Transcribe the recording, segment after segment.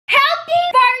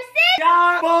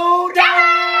Double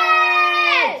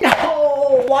dance!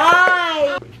 No,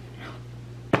 why?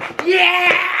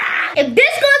 Yeah! If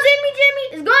this goes in me, Jimmy,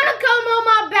 it's gonna come on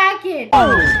my back end.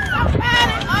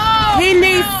 Oh. He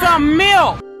needs some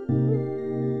milk.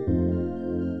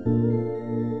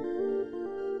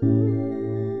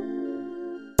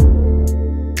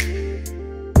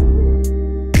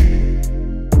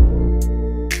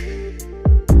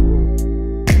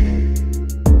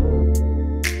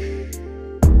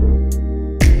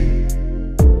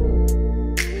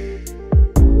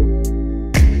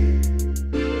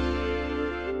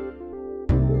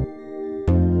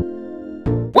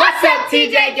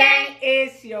 TJ gang,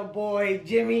 it's your boy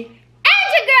Jimmy and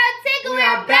your girl Tinka. We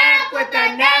are back with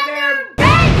another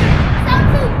banger. So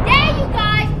today, you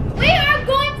guys, we are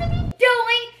going to be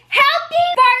doing healthy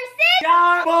versus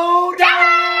double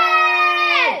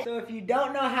dance. So if you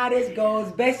don't know how this goes,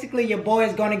 basically your boy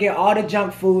is gonna get all the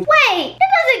junk food. Wait, it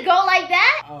doesn't go like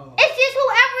that. Oh. It's just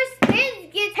whoever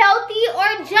spins gets healthy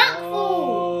or junk food.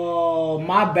 Oh,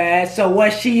 my bad. So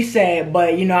what she said,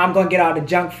 but you know, I'm gonna get all the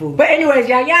junk food. But anyways,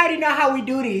 y'all already know how we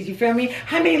do these, you feel me?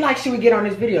 How many likes should we get on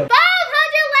this video? 500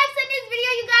 likes on this video,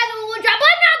 you guys, and we'll drop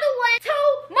another one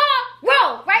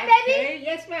tomorrow. Right, baby? Okay,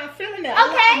 yes, ma'am. I'm feeling that.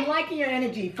 Okay. I'm liking your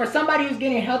energy. For somebody who's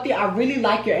getting healthy, I really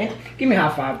like your energy. Give me a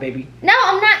high five, baby. No,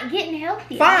 I'm not getting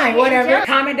healthy. Fine, whatever.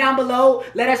 Comment down below.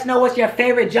 Let us know what's your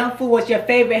favorite junk food. What's your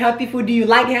favorite healthy food? Do you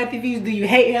like healthy foods? Do you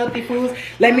hate healthy foods?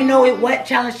 Let me know what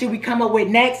challenge should we come up with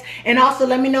next. And also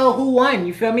let me know who won.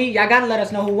 You feel me? Y'all gotta let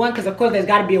us know who won, because of course there's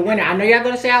gotta be a winner. I know y'all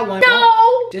gonna say I won.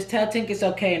 No! Just tell Tink it's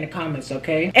okay in the comments,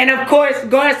 okay? And of course,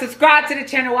 go and subscribe to the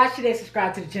channel. Why should they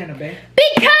subscribe to the channel, babe?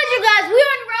 Because, you guys, we're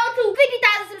on the road to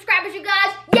 50,000 subscribers, you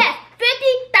guys. Yes,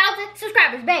 50,000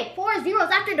 subscribers, babe. 4 zeros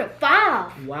after the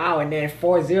 5. Wow, and then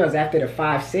 4 zeros after the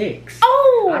 5, 6.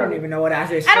 Oh! I don't even know what I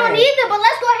just said. I don't either, but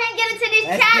let's go ahead and get into this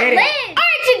challenge. Alright,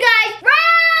 you guys,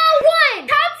 round 1.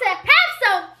 Time to have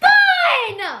some fun.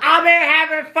 I've been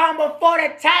having fun before the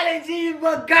challenge even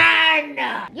begun.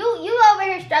 You over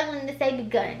here struggling to say the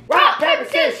gun. Rock, paper,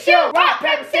 scissors, shoot. Rock,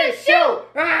 paper, scissors, shoot.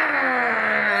 Yeah.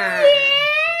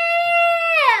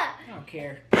 I don't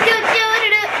care.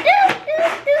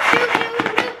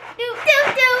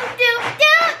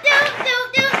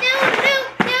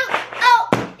 Oh,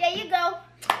 there you go.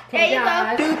 There you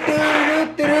go.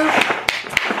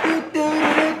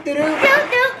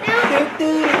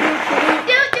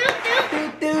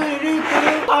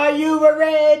 Are you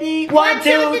ready? 1,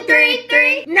 2, 3,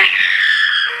 3. Now!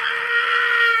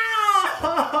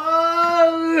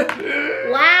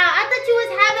 Wow, I thought you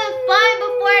was having fun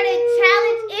before the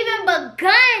challenge even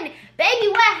begun. Baby,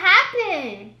 what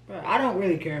happened? Bro, I don't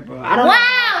really care, bro. I don't Wow,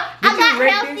 know. I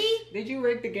got healthy. Did you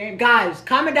rig the game? Guys,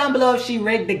 comment down below if she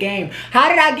rigged the game. How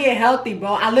did I get healthy,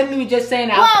 bro? I literally was just saying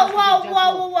that. Whoa.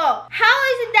 How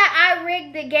is it that I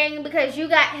rigged the game because you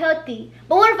got healthy?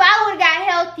 But what if I would have got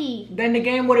healthy? Then the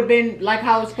game would have been like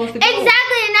how it's supposed to go.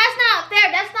 Exactly, and that's not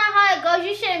fair. That's not how it goes.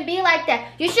 You shouldn't be like that.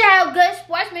 You should have good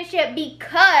sportsmanship,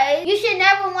 because you should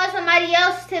never want somebody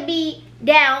else to be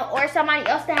down or somebody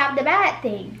else to have the bad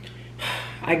thing.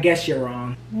 I guess you're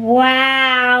wrong.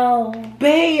 Wow.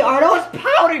 Babe, are those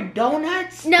powdered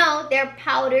donuts? No, they're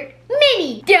powdered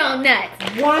mini donuts.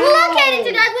 Wow. Look at it,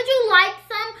 you guys. Would you like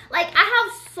some? Like, I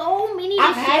have so many to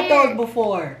I've share. had those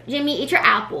before. Jimmy, eat your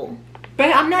apple.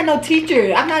 Babe, I'm not no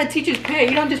teacher. I'm not a teacher's pet.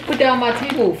 You don't just put that on my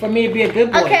table for me to be a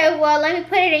good boy. Okay, well, let me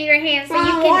put it in your hand so I you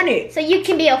don't can want it. so you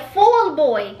can be a full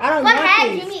boy. I don't Go want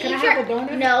ahead, these. Jimmy, Can I eat your have a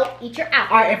donut? No, eat your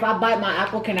apple. Alright, if I bite my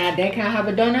apple, can I have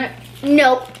a donut?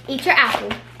 Nope, eat your apple.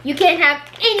 You can't have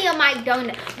any of my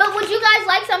donuts. But would you guys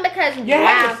like some? Because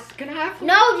Yes. wow. Can I have some?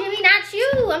 No, Jimmy, not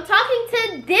you. I'm talking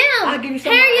to them. I'll give you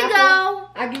some Here of my you apple. go.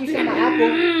 I'll give you some of my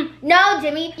apple. No,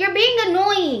 Jimmy, you're being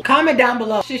annoying. Comment down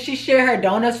below. Should she share her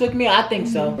donuts with me? I think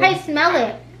so. Hey, smell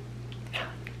it.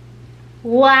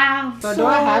 Wow. So do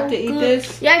I have to eat good.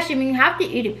 this? Yes, Jimmy, you have to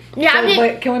eat it. Yeah, So,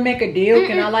 but can we make a deal?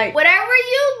 Can I like... Whatever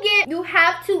you get, you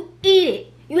have to eat it.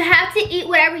 You have to eat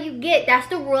whatever you get. That's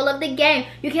the rule of the game.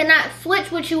 You cannot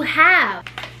switch what you have.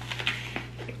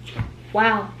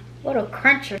 Wow, what a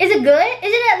cruncher. Is it good?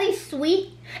 Is it at least sweet?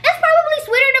 It's probably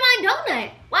sweeter than my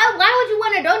donut. Why would you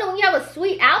want a donut when you have a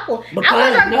sweet apple? Because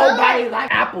apples are nobody good.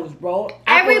 likes apples, bro.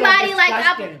 Apples Everybody are likes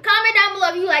disgusting. apples. Comment down below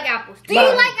if you like apples. Do But-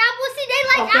 you like apples? See, they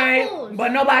like apples.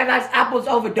 But nobody likes apples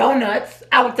over donuts.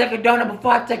 I would take a donut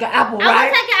before I take an apple, right? I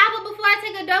would take an apple before I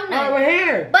take a donut. Over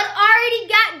here. But I already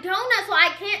got donuts, so I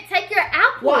can't take your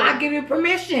apple. Well, I give you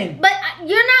permission. But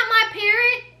you're not my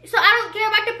parent, so I don't care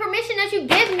about the permission that you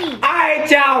give me.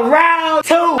 Alright, y'all, round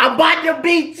 2. I'm about to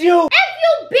beat you. If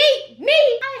you beat me,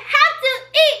 I have to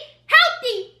eat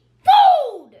healthy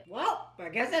food. Well, I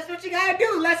guess that's what you gotta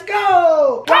do. Let's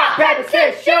go. Rock, paper,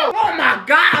 scissors, shoot. Oh my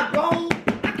God, bro.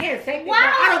 I can't say this, bro.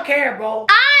 I don't care, bro.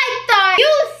 I thought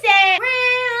you said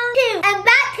round 2. I'm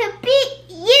about to beat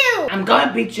you. I'm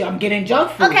gonna beat you. I'm getting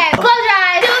junk food. Okay, close your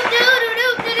eyes.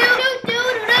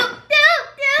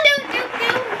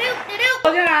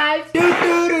 Close your eyes.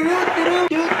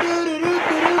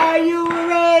 Are you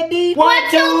ready?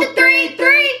 1, 2, 3,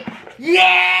 3.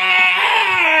 Yeah!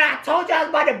 I told you I was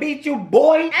about to beat you,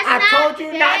 boy. I told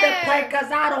you not to play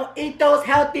because I don't eat those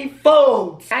healthy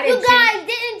foods. You guys,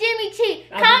 didn't Jimmie cheat?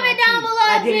 Comment down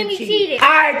below if Jimmie cheated.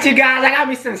 Alright, you guys, I got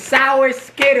me some sour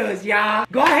Skittles, y'all.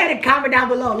 Go ahead and comment down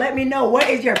below. Let me know what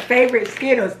is your favorite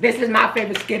Skittles. This is my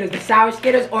favorite Skittles, the sour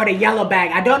Skittles or the yellow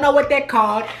bag. I don't know what they're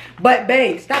called, but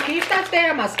babe, stop. Can you stop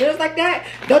staring at my Skittles like that?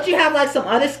 Don't you have like some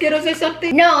other Skittles or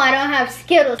something? No, I don't have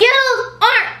Skittles. Skittles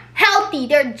aren't healthy.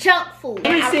 They're junk food.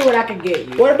 Let me see what I can get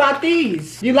you. What about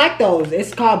these? You like those?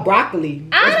 It's called broccoli.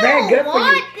 It's very good for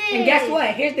you. And guess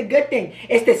what? Here's the good thing.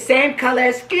 It's the same color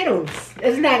as Skittles.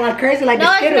 Isn't that like crazy like the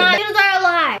Skittles? No, it's not. Skittles are a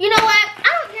lie. You know what? I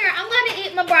don't care. I'm going to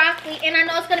eat my broccoli and I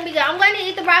know it's going to be good. I'm going to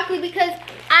eat the broccoli because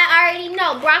I already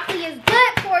know broccoli is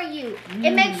good for you.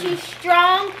 It makes you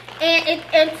strong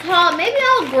and tall. Maybe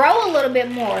I'll grow a little bit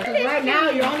more. Right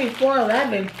now you're only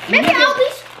 4'11". Maybe I'll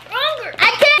be stronger.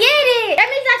 I can't get it. That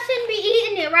means I shouldn't be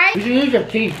eating it, right? You should use your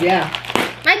teeth, yeah.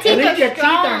 My teeth are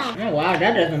strong. Oh wow,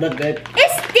 that doesn't look good. It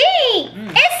stinks.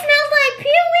 It smells like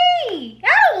pee-wee. I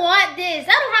don't want this.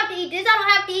 I don't have to eat this. I don't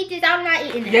have to eat this. I'm not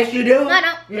eating it. Yes, you do.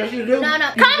 No. Yes, you do. No.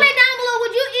 Comment down below.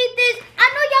 Would you eat this? I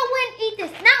know y'all wouldn't eat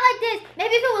this. Not like this.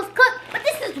 Maybe if it was cooked. But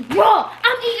this is raw.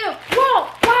 I'm eating raw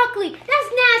broccoli. That's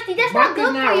nasty. That's not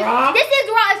good for you. Raw. This is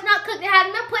raw. It's not cooked. It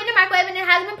hasn't been put in the microwave and it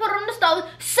hasn't been put on the stove.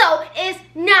 So it's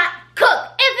not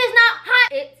cooked. If it's not hot,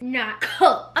 it's not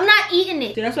cooked. I'm not eating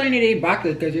it. See, that's why you need to eat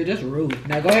broccoli, because you're just rude.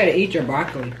 Now go ahead and eat your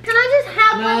broccoli. Can I just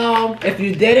have No, if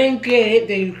you didn't get it,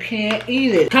 then you can't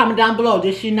eat it. Comment down below.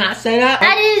 Did she not say that?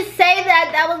 I didn't say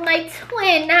that. That was my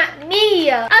twin, not me.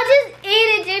 I'll just eat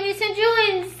it, Jimmie. Since you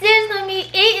insist on me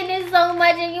eating it so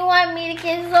much and you want me to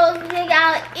get so sick,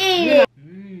 I'll eat it.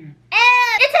 And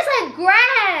it tastes like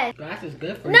grass. Grass is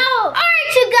good for you. No. All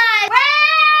right, you guys.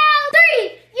 Round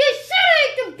 3. You should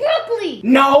eat the broccoli.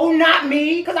 No, not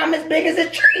me, because I'm as big as a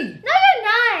tree. No, you're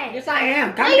not. Yes, I am.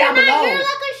 No, Comment down below. You're like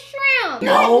a shrimp.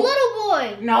 No. You're like little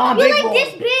boy. No, I'm You're big like boy.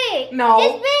 this big. No.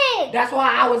 This big. That's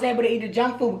why I was able to eat the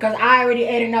junk food, because I already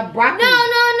ate enough broccoli. No.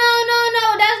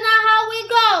 That's not how we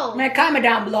go. Man, comment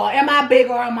down below. Am I big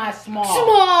or am I small?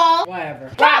 Small.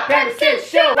 Whatever. Rock, paper, scissors,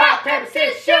 shoot. Rock, paper,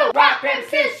 scissors, shoot. Rock, paper,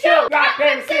 scissors, shoot. Rock,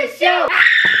 paper, scissors, shoot.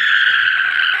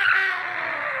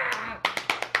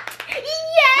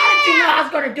 How did you know I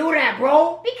was gonna do that,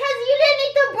 bro? Because you didn't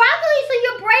eat the broccoli, so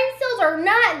your brain cells are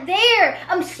not there.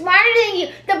 I'm smarter than you.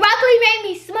 The broccoli made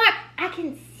me smart. I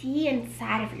can see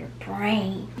inside of your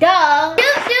brain. Duh.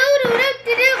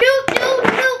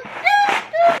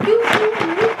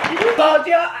 Close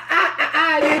your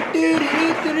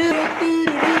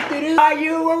Are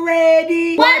you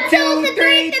ready? 1, 2,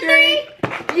 3, 3.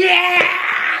 Yeah!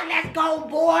 Let's go,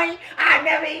 boy. I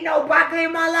never eat no broccoli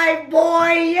in my life,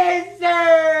 boy. Yes,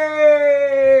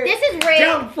 sir. This is real.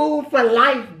 Junk food for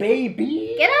life,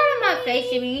 baby. Get out of my face,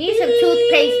 Jimmie. You need some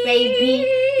toothpaste, baby.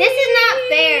 This is not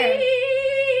fair.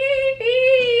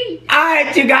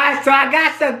 Alright, you guys, so I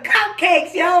got some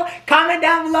cupcakes, yo. Comment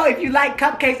down below if you like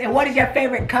cupcakes and what is your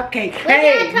favorite cupcake.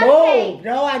 Hey, move.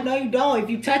 No, I know you don't. If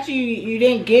you touch it, you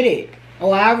didn't get it.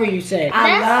 Or however you say it.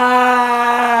 I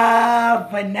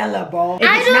love vanilla, bro. If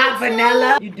it's not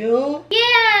vanilla, you do?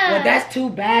 Yeah. Well, that's too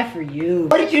bad for you.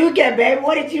 What did you get, baby?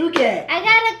 What did you get? I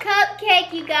got a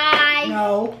cupcake, you guys.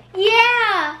 No.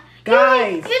 Yeah.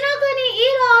 Guys. You're not going to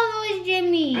eat all those,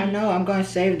 Jimmie. I know. I'm going to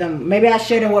save them. Maybe I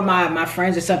share them with my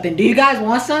friends or something. Do you guys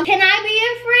want some? Can I be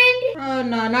your friend? Oh,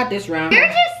 no, not this round. You're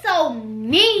just so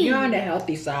mean. You're on the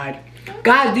healthy side.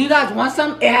 Guys, do you guys want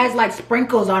some? It has like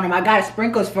sprinkles on them. I got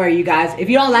sprinkles for you guys. If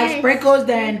you don't like sprinkles,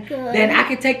 then I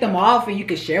can take them off and you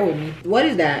can share with me. What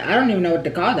is that? I don't even know what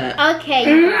to call that. Okay.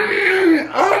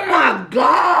 Oh my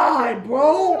god, bro.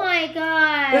 Oh my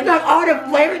god. It's like all the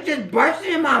flavors just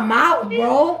bursting in my mouth,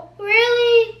 bro.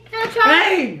 Really? Can I try?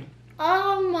 Hey.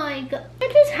 Oh my god. I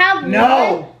just have one.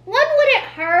 No. One wouldn't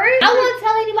hurt. I won't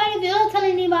tell anybody if you don't tell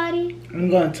anybody. I'm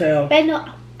gonna tell. But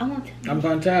no. I won't tell. I'm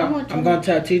gonna tell. I'm gonna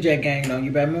tell TJ gang though.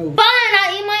 You better move. Fine,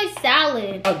 I'll eat my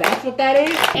salad. Oh, that's what that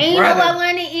is? And you know I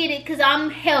want to eat it because I'm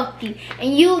healthy.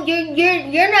 And you're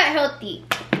not healthy.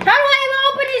 How do I even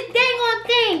open this dang on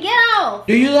thing? Get off.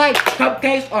 Do you like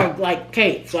cupcakes or like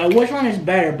cakes? Like which one is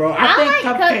better, bro? I think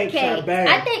like cupcakes are better.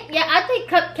 I think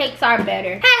cupcakes are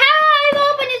better. Hey, how do I even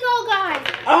open this, old guy?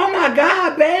 Oh my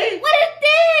god, babe. What is this?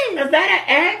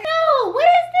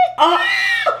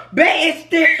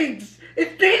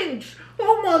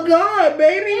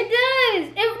 baby. It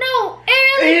does. It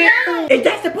really does. Is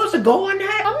that supposed to go on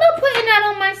that? I'm not putting that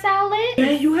on my salad.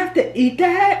 Man, you have to eat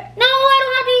that? No, I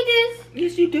don't have to eat this.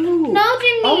 Yes, you do. No,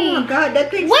 Jimmie. Oh my God,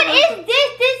 that thing. What is this?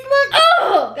 This looks.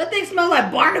 Ugh. That thing smells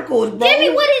like barnacles, bro.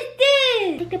 Jimmie, what is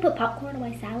this? Think they put popcorn on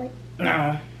my salad?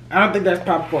 No, I don't think that's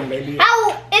popcorn, baby.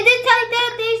 Oh, is this telling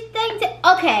them these things?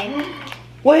 Okay.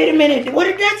 Wait a minute. What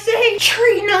did that say?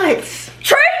 Tree nuts.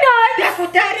 Tree nuts. That's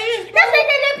what that is. Bro. That's like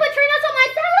they put tree nuts on my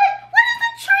salad. What is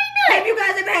a tree nut? Have you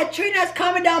guys ever had tree nuts?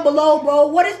 Comment down below, bro.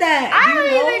 What is that? I don't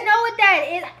even know what that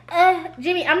is.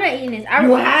 Jimmie, I'm not eating this.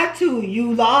 You have to.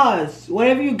 You lost.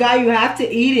 Whatever you got, you have to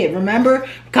eat it. Remember?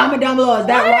 Comment down below. Is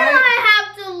that Why right? do I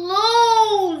have to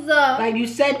lose? Like you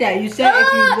said that. You said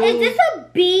if you lose. Is this a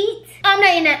beat? I'm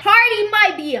not eating that. Party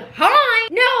might be high.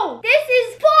 No, this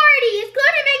is 40. It's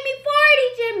gonna make me 40,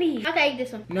 Jimmie. Okay, eat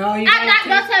this one. No, you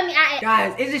Don't tell me.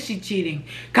 Guys, isn't she cheating?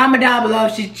 Comment down below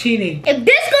if she's cheating. If this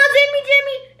goes in me,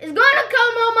 Jimmie, it's gonna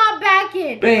come on my back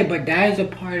end. Babe, but that is a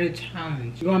part of the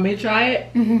challenge. You want me to try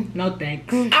it? No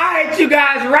thanks. Alright, you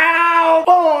guys, round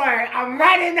 4. I'm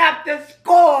writing up the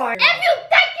score. If you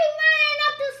think you're running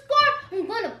up the score, I'm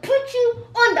gonna put you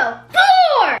on the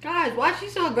floor. Guys, why is she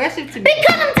so aggressive to me?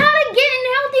 Because I'm tired of getting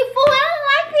healthy food. I don't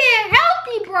like being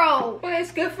healthy, bro. Well,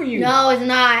 it's good for you. No, it's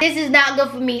not. This is not good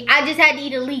for me. I just had to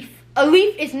eat a leaf. A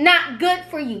leaf is not good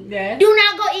for you. Yeah. Do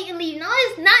not go eat a leaf. No,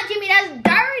 it's not, Jimmie. That's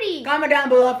dirty. Comment down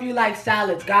below if you like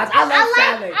salads, guys. I like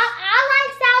salads. I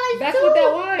like salads That's too. what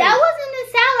that was. That wasn't a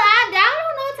salad. I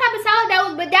don't know what type of salad that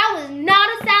was, but that was not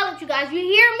a salad, you guys. You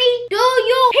hear me? Do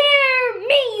you hear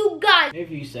me, you guys? If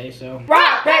you say so.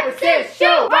 Rock, paper, scissors,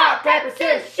 shoot. Rock, paper,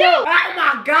 scissors, shoot. Oh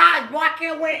my God, bro, I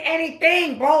can't win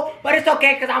anything, bro. But it's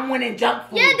okay because I'm winning junk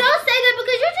food. Yeah, don't say that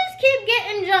because you just keep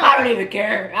getting junk. I don't even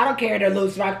care. I don't care to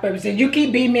lose rock, paper, scissors. You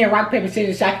keep beating me in rock, paper,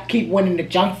 scissors so I can keep winning the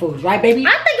junk foods, right, baby?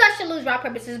 I think I should lose rock,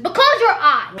 paper, scissors but close your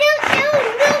eyes.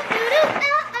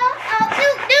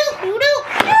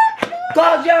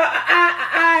 Close your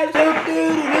eyes.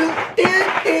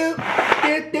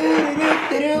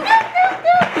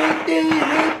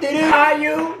 Are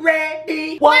you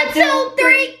ready? 1, 2,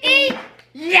 3, eat.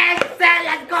 Yes, sir.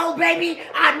 Let's go, baby.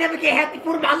 I never get healthy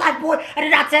food in my life, boy. I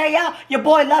did not tell y'all. Your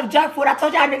boy loves junk food. I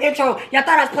told y'all in the intro. Y'all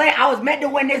thought I was playing. I was meant to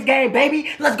win this game, baby.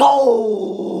 Let's go.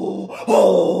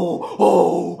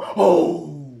 Oh.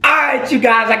 Alright, you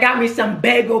guys, I got me some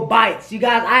bagel bites. You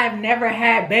guys, I have never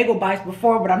had bagel bites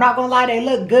before, but I'm not gonna lie, they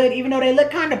look good, even though they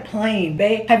look kind of plain,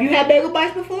 babe. Have you had bagel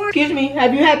bites before? Excuse me,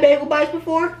 have you had bagel bites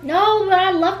before? No, but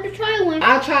I'd love to try one.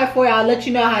 I'll try it for you. I'll let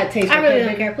you know how it tastes. I really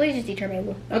don't care. Please just eat your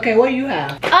bagel. Okay, what do you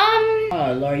have?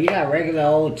 Oh, Lord, you got regular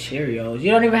old Cheerios.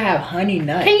 You don't even have honey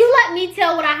nuts. Can you let me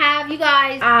tell what I have, you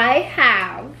guys? I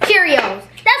have Cheerios.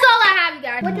 That's all I have, you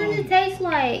guys. What does it taste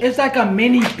like? It's like a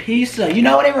mini pizza. You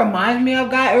know what it reminds me of,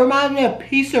 guys? It reminds me of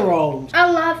pizza rolls. I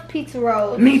love pizza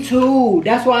rolls. Me too.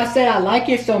 That's why I said I like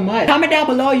it so much. Comment down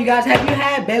below, you guys. Have you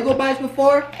had bagel bites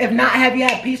before? If not, have you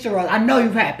had pizza rolls? I know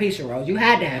you've had pizza rolls. You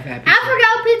had to have had pizza I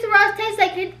forgot what pizza rolls taste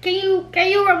like. Can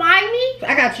you remind me?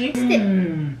 I got you.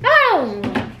 I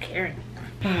don't care.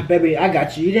 Baby, I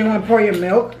got you. You didn't want to pour your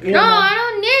milk? I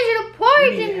don't need you to pour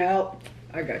it. You need help?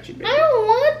 I got you, baby. I don't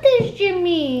want this,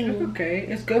 Jimmie. It's okay.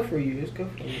 It's good for you. It's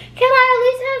good for you. Can I at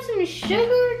least have some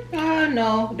sugar?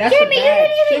 No. That's Jimmie, you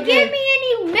didn't even sugar. give me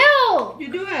any milk. You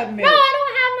do have milk. No, I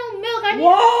don't have no milk.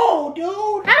 Whoa,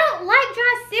 dude. I don't like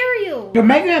dry cereal. You're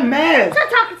making a mess. Stop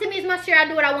talking to me. It's my cereal. I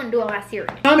do what I want to do on my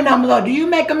cereal. Comment down below. Do you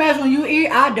make a mess when you eat?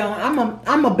 I don't.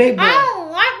 I'm a big boy. I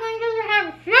don't like when it doesn't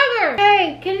have sugar.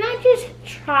 Hey, can I just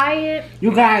try it?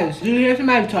 You guys, do you hear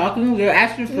somebody talking? They're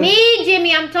asking for Me,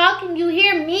 Jimmie, I'm talking. You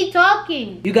hear me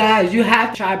talking. You guys, you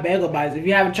have to try bagel bites. If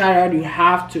you haven't tried it already, you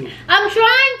have to. I'm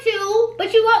trying to,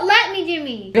 but you won't let me,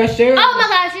 Jimmie. Your cereal. Oh my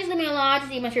gosh, just leave me alone. I'll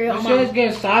just eat my cereal. Your cereal's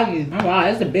getting soggy. Oh wow,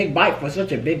 that's a big bite for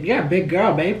such a big. You're a big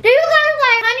girl, babe. Do you guys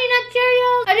like Honey Nut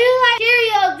Cheerios? Or do you like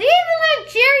Cheerios? Do you even like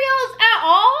Cheerios at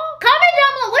all? Comment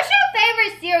down below. What's your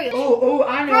favorite cereal? Oh,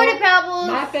 I know. Fruity Pebbles.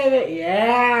 My favorite,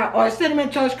 yeah. Or Cinnamon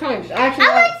Toast Crunch. Actually,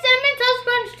 I like Cinnamon Toast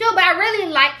Crunch too, but I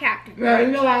really like Captain. Yeah, you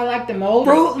know what I like the most?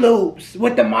 Fruit Loops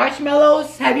with the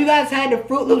marshmallows. Have you guys had the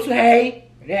Fruit Loops with Hey?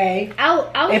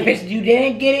 If it's you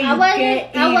didn't get it, you can't eat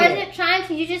it. I wasn't trying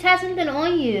to. You just had something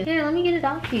on you. Here, let me get it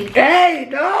off you. Hey,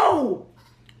 no.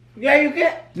 Yeah, you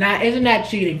get. Nah, isn't that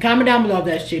cheating? Comment down below if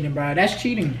that's cheating, bro. That's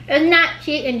cheating. It's not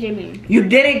cheating, Jimmie. You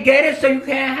didn't get it, so you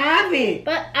can't have it.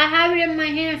 But I have it in my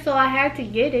hand, so I had to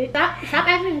get it. Stop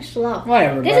acting slow.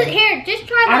 Whatever, This bro. is here. Just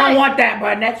try that. I don't want that,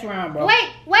 bro. Next round, bro. Wait.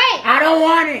 I don't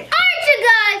want it. Aren't you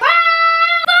guys? But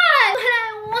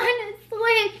I want to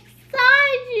switch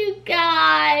sides, you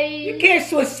guys. You can't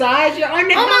switch sides. You're on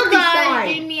the Oh my healthy God,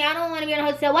 side. Jimmie, I don't want to be on the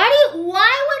what's up. Why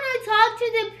when I talk to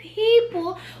the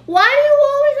people, why do you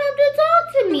always have to talk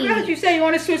to me? Because you say you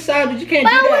want to switch sides, but you can't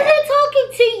but do that. I wasn't talking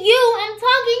to you. I'm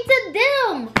talking to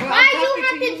them. Well, why do you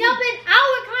have to jump in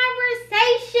our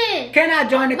conversation? Can I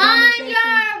join the conversation? Mind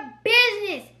your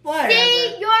business. Whatever.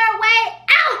 See your way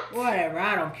out. Whatever,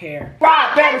 I don't care.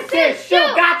 Rock, paper, scissors, shoot.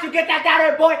 Got you. Get that down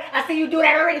there, boy. I see you do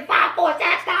that already 5, 4, 6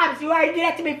 times. You already did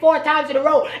that to me 4 times in a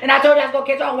row. And I told you I was going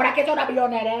to catch on. When I catch on, I'll be on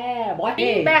that ass, boy.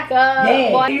 Hey. Back up, yeah.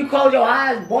 boy. You close your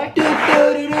eyes, boy. Do, do,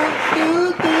 do, do,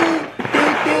 do, do. Do,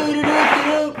 do, do, do,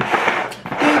 do.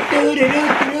 Do, do, do,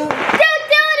 do, do.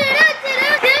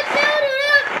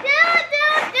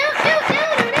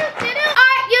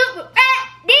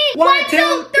 One,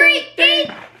 two, three, three.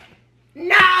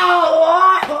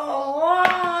 No!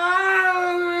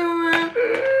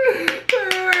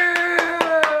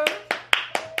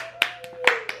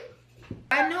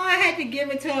 I know I had to give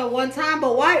it to her one time,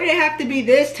 but why did it have to be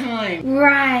this time?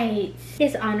 Right.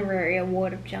 This honorary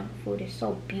award of junk food is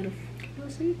so beautiful.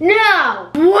 No!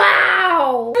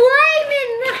 Wow!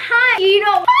 Flaming hot! You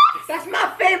know what? That's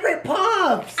my favorite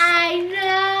puffs. I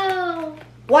know.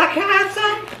 Why can't I have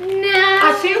some? No.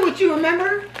 I share with you,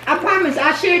 remember? I promise,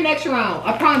 I'll share next round.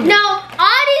 I promise. No,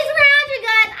 all these rounds, you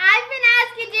guys, I've been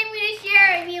asking Jimmie to share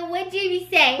with me. What did you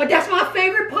say? But that's my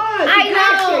favorite puff. I You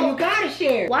gotta know. share, you gotta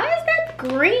share. Why is that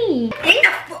green?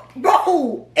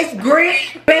 Bro, it's green.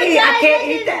 Babe, I can't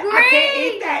It's eat that. green. I can't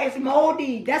eat that. It's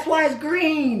moldy. That's why it's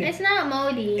green. It's not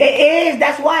moldy. It is.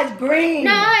 That's why it's green.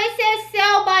 No, it says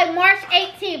sell by March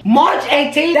 18th. March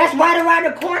 18th? That's right around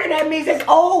the corner. That means it's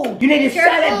old. You need to Sure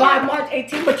sell it will. by March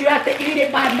 18th, but you have to eat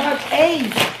it by March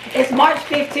 8th. It's March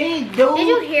 15th, dude. Did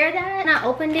you hear that? I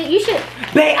opened it. You should.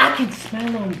 Babe, I can smell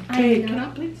them. I Babe, know. can I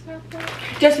please have that?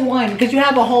 Just one, because you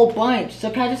have a whole bunch. So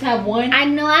can I just have one? I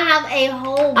know I have a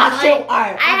whole bunch. Alright,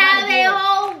 I have gotta a do it.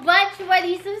 whole bunch for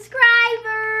these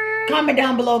subscribers. Comment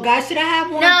down below, guys. Should I have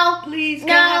one? No. Please, can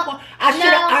No. I have one? I should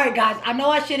have. No. All right, guys. I know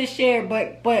I should have shared,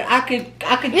 but I could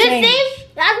You change. see?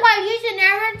 That's why you should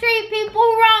never treat people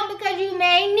wrong because you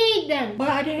may need them. But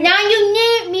I didn't. Now you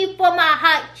need me for my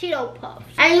hot Cheeto puffs.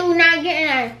 And you not getting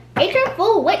a. Eat your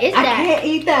food. What is I that? can't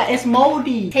eat that. It's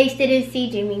moldy. Taste it and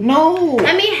see, Jimmie. No.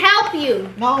 Let me help you.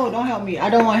 No, don't help me. I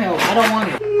don't want help. I don't want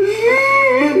it.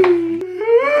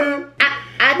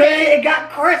 I Man, think it got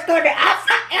crust on the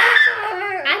outside.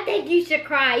 I think you should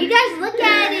cry. You guys look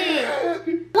at it.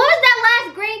 What was that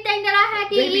last green thing that I had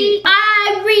to Baby. eat?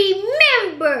 I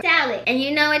remember salad. And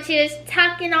you know what? You was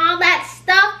talking all that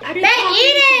stuff. I didn't Man, talk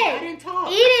eat anything. it. I didn't talk.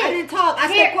 Eat it. I didn't talk. I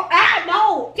Here. said,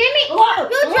 no. Jimmie, Whoa,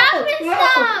 you dropping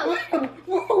stuff.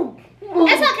 Whoa.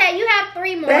 It's okay. You have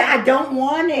 3 more. Man, I don't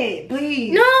want it.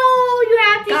 Please. No, you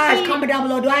have to Guys, eat. comment down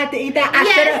below. Do I have to eat that?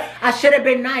 Yes. I should have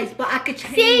been nice, but I could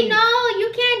change. See, no,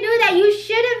 you can't do that. You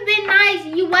should have been nice.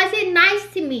 You wasn't nice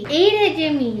to me. Eat it,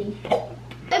 Jimmie.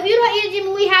 If you don't eat it,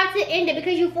 Jimmie, we have to end it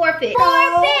because you forfeit.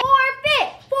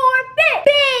 Forfeit.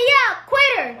 Be a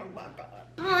quitter. Oh my God.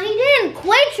 Oh, he didn't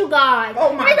quit, you guys.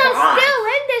 Oh my He's God. still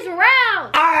in this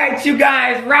round. All right, you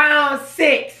guys, round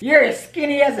 6. You're as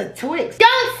skinny as a Twix.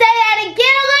 Don't say that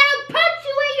again. I'm gonna punch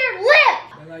you in your lip.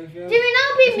 Jimmie,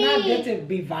 don't be It's mean. not good to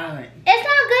be violent. It's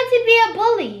not good to be a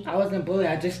bully. I wasn't bullied.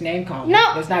 I just name called.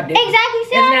 No, That's not different. exactly. You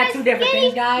said Isn't I'm that as 2 different skinny.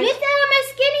 things, guys? You said I'm as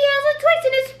skinny as a Twix,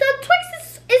 and the Twix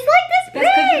is like this That's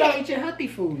because you big. don't eat your healthy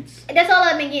foods. That's all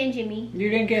I've been getting, Jimmie. You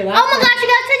didn't get Oh lots. my gosh, you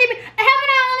guys touching me.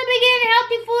 Haven't I only been getting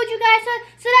healthy food, you guys?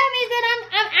 So that means that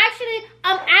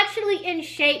I'm actually in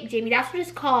shape, Jimmie. That's what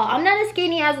it's called. I'm not as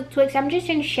skinny as a Twix. I'm just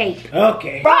in shape.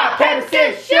 Okay. Rock, paper,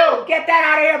 scissors, shoot. Get that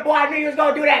out of here, boy. I knew you was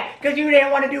going to do that because you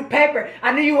didn't want to do paper.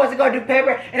 I knew you wasn't going to do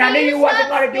paper, and I knew you wasn't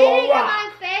going to do a rock.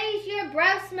 my face. Your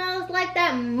breath smells like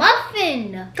that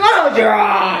muffin. Close your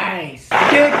eyes.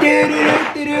 Do, do, do,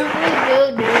 do, do,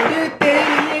 do. Do,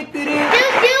 do. Do,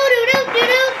 do, do, do,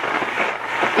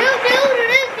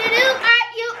 do. Are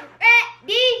you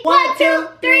ready? 1, 2,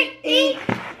 3, eat.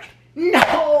 No.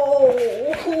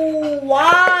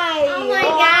 Why? Oh my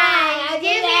God, I just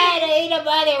Jimmie. had to eat a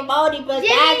bunch of moldy Jimmie,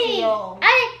 pistachio.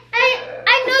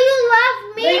 I know you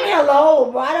love me. Leave me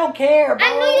alone, bro. I don't care, bro. I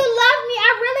know you love me. I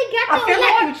really got I the feel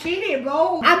award. like you cheated,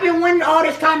 bro. I've been winning all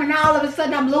this time, and now all of a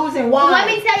sudden I'm losing. Why? Let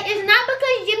me tell you, it's not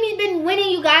because Jimmie's been winning,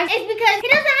 you guys. It's because he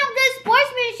doesn't have good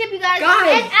sportsmanship, you guys.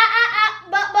 Guys.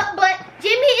 But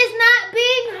Jimmie is not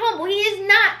being humble. He is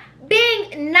not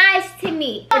being nice to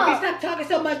me. If you stop talking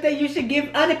so much, then you should give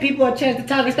other people a chance to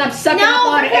talk and stop sucking No, up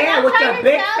all the because air I'm with trying your to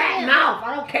big tell fat him. mouth.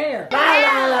 I don't care. Yeah.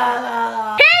 La, la, la,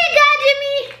 la. Here you go,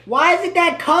 Jimmie. Why is it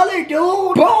that color,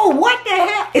 dude? Bro, what the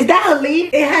hell? Is that a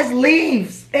leaf? It has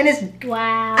leaves. And it's,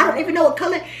 wow. I don't even know what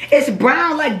color. It's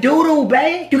brown like doodle,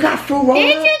 babe. You got fruit roll-ups?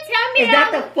 Didn't you tell me Is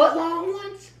that the foot long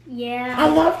ones? Yeah. I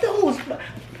love those.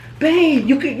 Babe,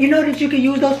 you know that you can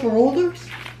use those for rulers?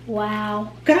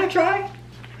 Wow. Can I try?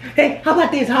 Hey, how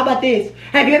about this? How about this?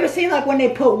 Have you ever seen like when they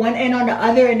put one end on the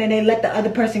other and then they let the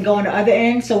other person go on the other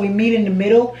end so we meet in the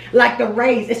middle? Like the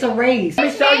raise. It's a raise.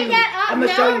 Let me show you. I'm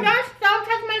gonna show you. Don't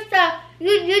touch my stuff.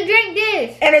 You drink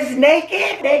this. And it's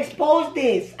naked? They exposed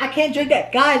this. I can't drink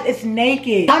that. Guys, it's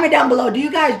naked. Comment down below. Do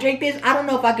you guys drink this? I don't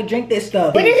know if I could drink this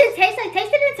stuff. What does it taste like?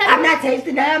 Taste it and tell me. I'm not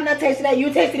tasting that. I'm not tasting that.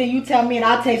 You taste it and you tell me and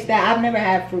I'll taste that. I've never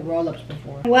had fruit roll-ups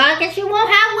before. Well, I guess you won't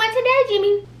have one today,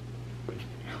 Jimmy.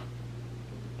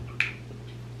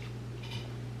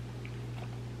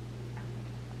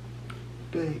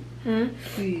 Babe,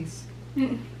 please.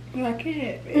 But I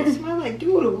can't. It smells like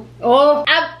doodle. Oh,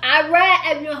 I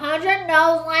read if you hold your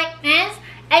nose like this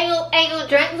and you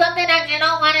drink something that you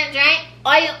don't want to drink,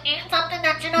 or you eat something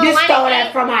that you don't want to eat. You stole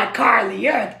that from my Carly.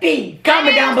 You're a thief.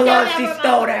 Comment down below if she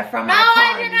stole that from my Carly. No,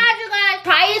 I did not, you guys.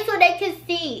 Try it so they can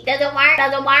see. Does it work?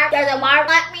 Does it work? Does it work?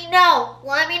 Let me know.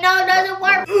 Let me know. Does it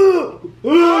work?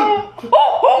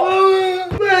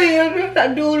 Man,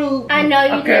 that doodle. I know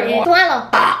you did it. Swallow.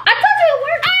 I told you it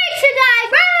worked. Alright, you guys.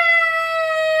 Round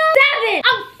 7.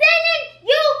 I'm sending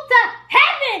you to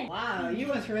heaven. Wow, you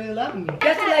must really love me.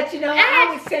 Just to let you know, I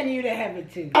would send you to heaven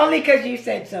too. Only because you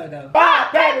said so though.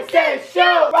 Rock, paper, scissors,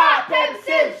 shoot. Rock, paper,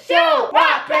 scissors, shoot.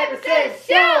 Rock, paper, scissors,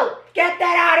 shoot. Get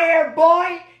that out of here,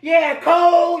 boy. Yeah,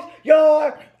 close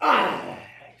your eyes.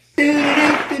 Are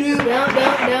you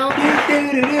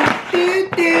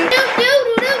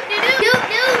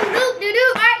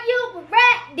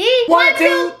ready? 1,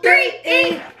 2, 3,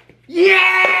 eat. Yes,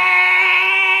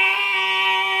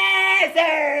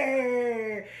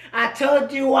 sir. I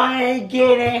told you I ain't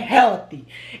getting healthy.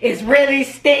 It's really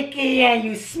stinky and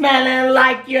you smelling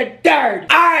like you're dirty.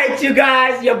 Alright, you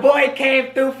guys, your boy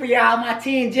came through for y'all. My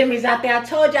teen Jimmy's out there. I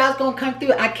told y'all I was gonna come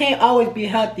through. I can't always be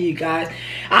healthy, you guys.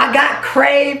 I got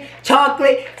Crave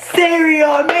chocolate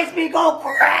cereal. It makes me go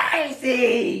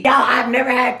crazy. Y'all, I've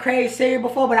never had Crave cereal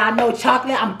before, but I know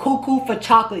chocolate. I'm cuckoo for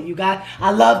chocolate, you guys.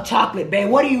 I love chocolate, babe.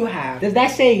 What do you have? Does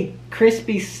that say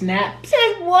crispy snaps?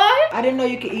 Says what? I didn't know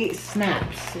you could eat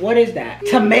snaps. What is that?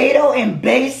 Tomato and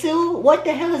basil? What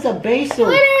the hell is a basil?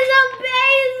 What is a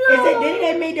basil? Didn't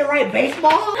they make the right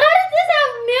baseball? How does this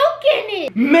have milk in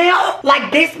it? Milk?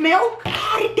 Like this milk?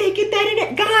 How did they get that in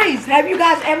it? Guys, have you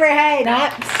guys ever had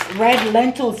snaps? Red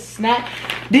lentil snap?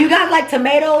 Do you guys like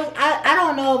tomatoes? I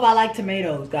don't know if I like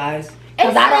tomatoes, guys.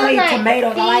 Because I don't eat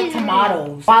tomatoes. I like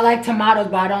tomatoes. I like tomatoes,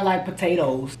 but I don't like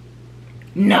potatoes.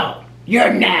 No.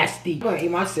 You're nasty. I'm gonna eat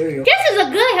my cereal. This is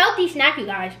a good healthy snack, you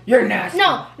guys. You're nasty.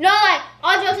 No, like,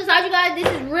 all jokes aside, you guys, this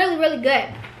is really, really good.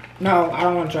 No, I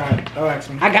don't want to try it. Don't ask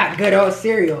me. I got good old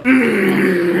cereal.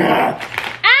 Ow!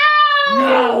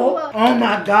 No. Oh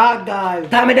my God, guys.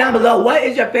 Comment down below, what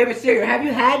is your favorite cereal? Have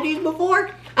you had these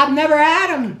before? I've never had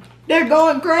them. They're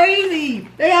going crazy.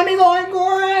 They got me going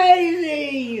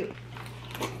crazy.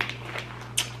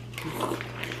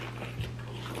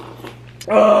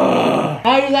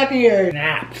 How you liking your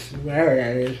naps? Whatever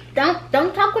that is.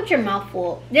 Don't talk with your mouth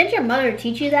full. Didn't your mother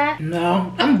teach you that?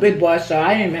 No, I'm a big boy, so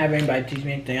I didn't even have anybody teach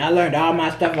me anything. I learned all my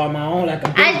stuff on my own like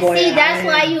a big boy. I see, that's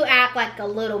why you act like a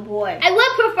little boy. I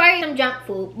would prefer some junk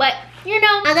food, but you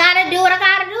know, I gotta do what I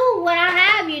gotta do, what I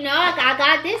have, you know. I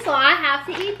got this, so I have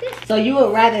to eat this. So you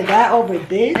would rather that over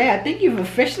this? Hey, I think you've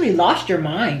officially lost your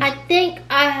mind. I think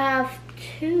I have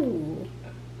two.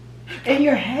 And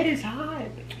your head is hot.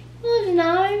 No, it's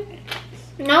not.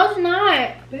 No, it's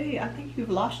not. Babe, I think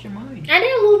you've lost your mind. I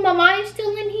didn't lose my mind. It's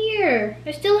still in here.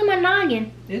 It's still in my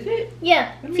noggin. Is it?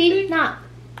 Yeah. See? Knock.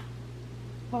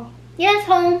 Oh. Yeah, it's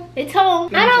home. It's home.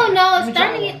 I don't know. It's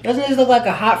starting it. Doesn't this look like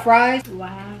a hot fries?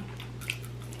 Wow.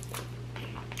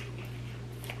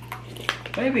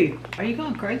 Baby, are you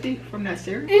going crazy from that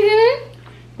cereal? Mm-hmm.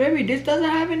 Baby, this doesn't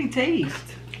have any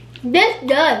taste. This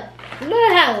does. It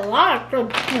has a lot of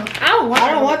protein. I don't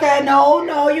want that.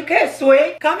 No, you can't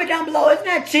switch. Comment down below. Isn't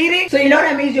that cheating? So you know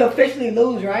that means you officially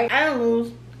lose, right? I don't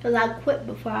lose because I quit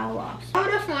before I lost. Oh,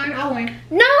 that's fine. I'll win.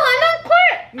 No, I don't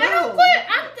quit. No. I don't quit.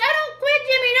 I don't quit,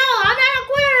 Jimmy. No, I'm not a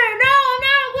quitter. No, I'm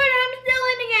not a quitter. I'm still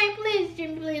in the game. Please,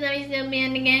 Jimmy, please let me still be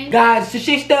in the game. Guys, should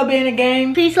she still be in the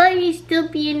game? Please let me still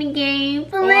be in the game.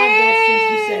 Please. Well, I guess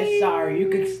since you said sorry, you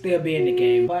could still be in the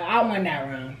game. But I won that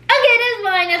round. Okay, that's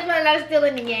fine. That's fine. I'm still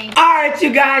in the game. Alright,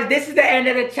 you guys, this is the end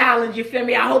of the challenge, you feel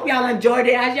me? I hope y'all enjoyed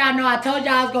it. As y'all know, I told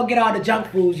y'all I was gonna get all the junk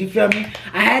foods, you feel me?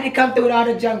 I had to come through with all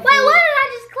the junk Wait, food. what did I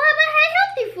just clap? I had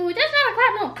healthy food. That's not a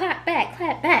clap, no. clap back,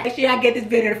 clap back. Make sure y'all get this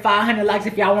video to 500 likes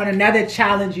if y'all want another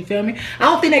challenge, you feel me? I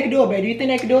don't think they can do it, baby. Do you think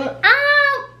they can do it?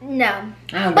 No.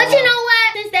 But you know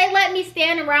what? Since they let me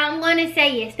stand around, I'm going to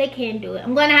say yes, they can do it.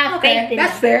 I'm going to have faith in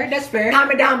that's them. fair, that's fair.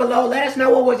 Comment down below. Let us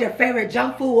know what was your favorite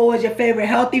junk food, what was your favorite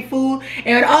healthy food.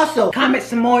 And also, comment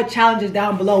some more challenges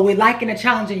down below. We're liking the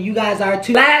challenge and you guys are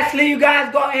too. Lastly, you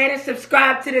guys go ahead and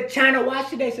subscribe to the channel. Why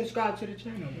should they subscribe to the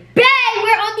channel? Babe, we're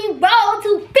on the road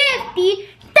to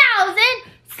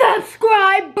 50,000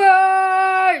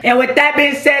 subscribers. And with that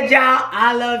being said, y'all,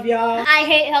 I love y'all. I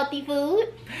hate healthy food.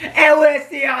 And we'll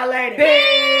see y'all later.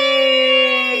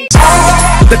 Peace.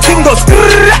 The king goes.